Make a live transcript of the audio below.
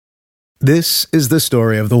This is the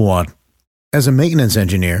story of the one. As a maintenance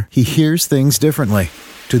engineer, he hears things differently.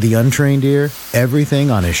 To the untrained ear,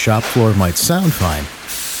 everything on his shop floor might sound fine,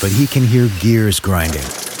 but he can hear gears grinding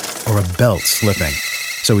or a belt slipping.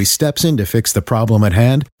 So he steps in to fix the problem at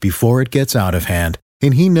hand before it gets out of hand.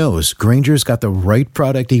 And he knows Grainger's got the right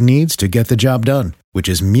product he needs to get the job done, which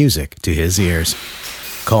is music to his ears.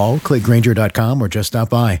 Call, click Grainger.com or just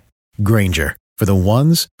stop by. Grainger, for the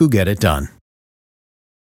ones who get it done.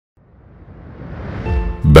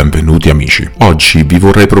 Benvenuti amici, oggi vi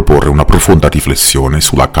vorrei proporre una profonda riflessione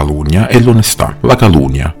sulla calunnia e l'onestà. La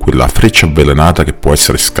calunnia, quella freccia avvelenata che può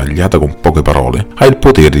essere scagliata con poche parole, ha il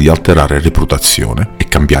potere di alterare reputazione e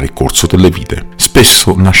cambiare il corso delle vite.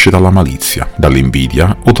 Spesso nasce dalla malizia,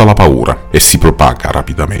 dall'invidia o dalla paura e si propaga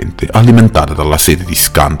rapidamente, alimentata dalla sete di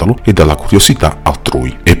scandalo e dalla curiosità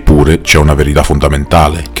altrui. Eppure c'è una verità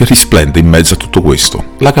fondamentale che risplende in mezzo a tutto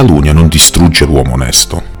questo. La calunnia non distrugge l'uomo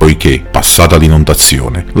onesto, poiché, passata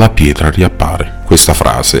l'inondazione, la pietra riappare. Questa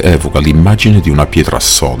frase evoca l'immagine di una pietra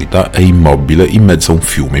solida e immobile in mezzo a un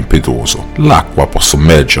fiume impetuoso. L'acqua può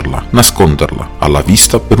sommergerla, nasconderla alla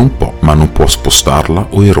vista per un po', ma non può spostarla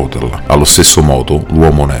o eroderla. Allo stesso modo,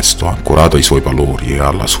 l'uomo onesto, ancorato ai suoi valori e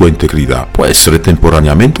alla sua integrità, può essere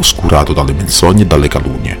temporaneamente oscurato dalle menzogne e dalle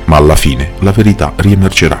calunnie, ma alla fine la verità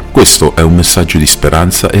riemergerà. Questo è un messaggio di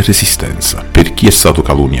speranza e resistenza. Per chi è stato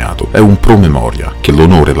calunniato, è un promemoria che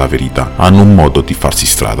l'onore e la verità hanno un modo di farsi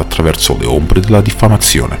strada attraverso le ombre della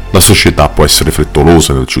diffamazione. La società può essere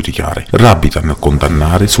frettolosa nel giudicare, rapida nel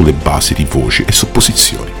condannare sulle basi di voci e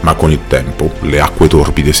supposizioni, ma con il tempo le acque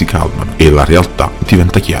torbide si calmano e la realtà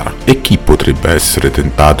diventa chiara. E chi potrebbe essere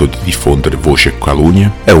tentato di diffondere voci e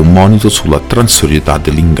calunnie è un monito sulla transorietà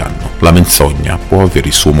dell'inganno. La menzogna può avere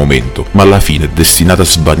il suo momento, ma alla fine è destinata a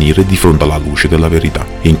svanire di fronte alla luce della verità.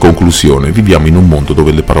 In conclusione, viviamo in un mondo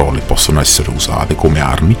dove le parole possono essere usate come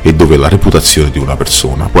armi e dove la reputazione di una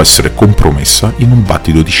persona può essere compromessa in un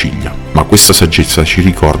battito di ciglia. Ma questa saggezza ci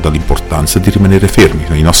ricorda l'importanza di rimanere fermi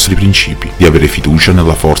nei nostri principi, di avere fiducia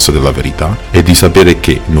nella forza della verità e di sapere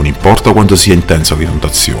che, non importa quanto sia intensa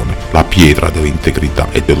l'inondazione, la pietra dell'integrità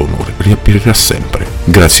e dell'onore riapparirà sempre.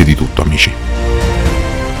 Grazie di tutto, amici.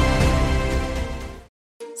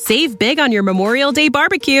 Save big on your Memorial Day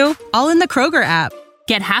barbecue, all in the Kroger app.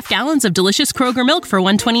 Get half gallons of delicious Kroger milk for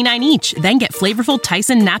 $1.29 each. Then get flavorful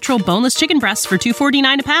Tyson natural boneless chicken breasts for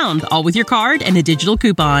 $2.49 a pound, all with your card and a digital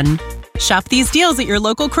coupon. Shop these deals at your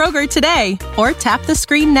local Kroger today, or tap the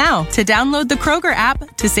screen now to download the Kroger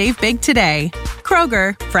app to save big today.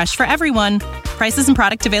 Kroger, fresh for everyone. Prices and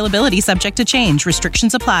product availability subject to change.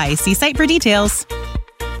 Restrictions apply. See site for details.